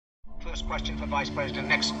First question for Vice President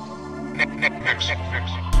Nixon. Nixon.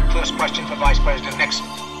 First question for Vice President Nixon.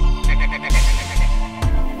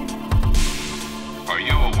 Are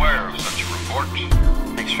you aware of such a report?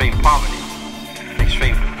 Extreme poverty.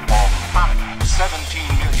 Extreme poverty. 17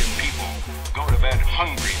 million people go to bed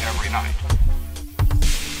hungry every night.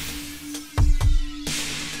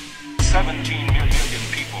 17 million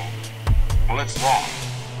people. Well, it's wrong.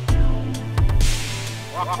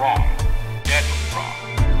 Wrong. Dead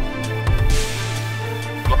wrong.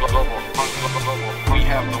 We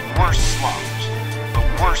have the worst slums. The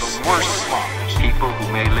worst slums. People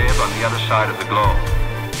who may live on the other side of the globe.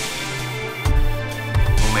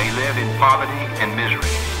 Who may live in poverty and misery.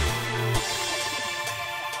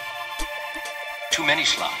 Too many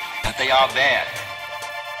slums. That they are bad.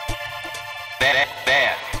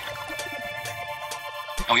 Bad.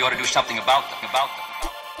 And we ought to do something about them.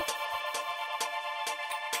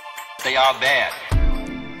 They are bad.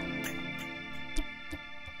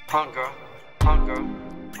 Hunger,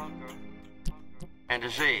 and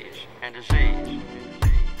disease.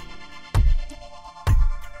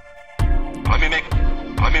 Let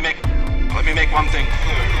me make one thing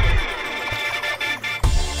clear.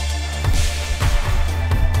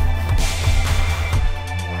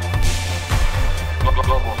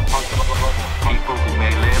 Global hunger. People who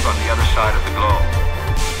may live on the other side of the globe.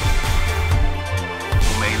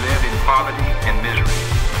 Who may live in poverty and misery.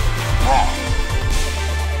 Wrong.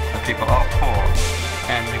 The people are poor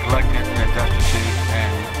and neglected and destitute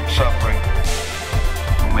and suffering.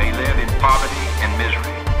 Who may live in poverty and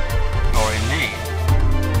misery. Or in need.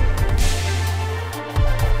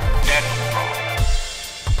 Dead wrong.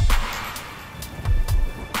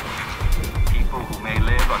 People who may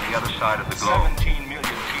live on the other side of the globe. 17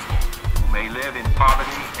 million people Who may live in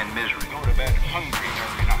poverty and misery. go to bed hungry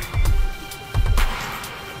every night.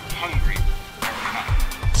 Hungry every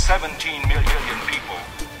night. 17 million people.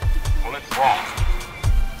 Well, it's wrong.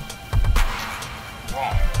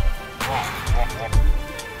 Wrong.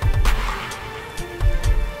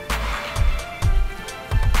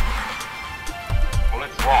 Well,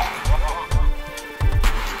 it's wrong.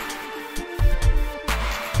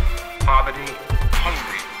 Poverty,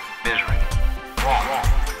 Hungry. misery. Wrong.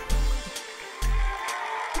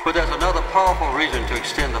 But there's another powerful reason to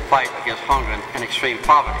extend the fight against hunger and extreme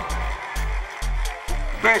poverty.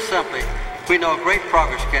 Very simply, we know great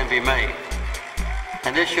progress can be made,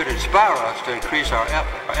 and this should inspire us to increase our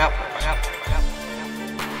efforts.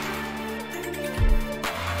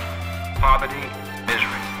 Poverty,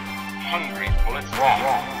 misery. Hungry. Well, it's wrong.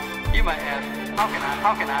 You may ask, how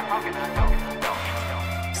can I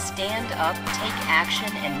help? Stand up, take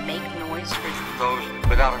action, and make noise for Those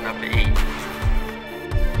without enough to eat.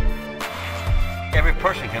 Every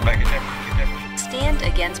person can make a difference. stand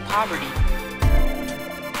against poverty.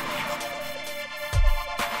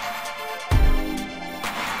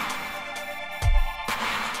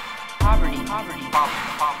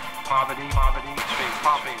 Poverty.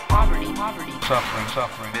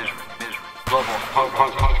 Suffering, misery. Global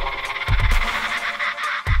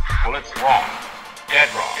Well, it's wrong. Dead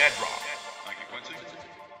wrong.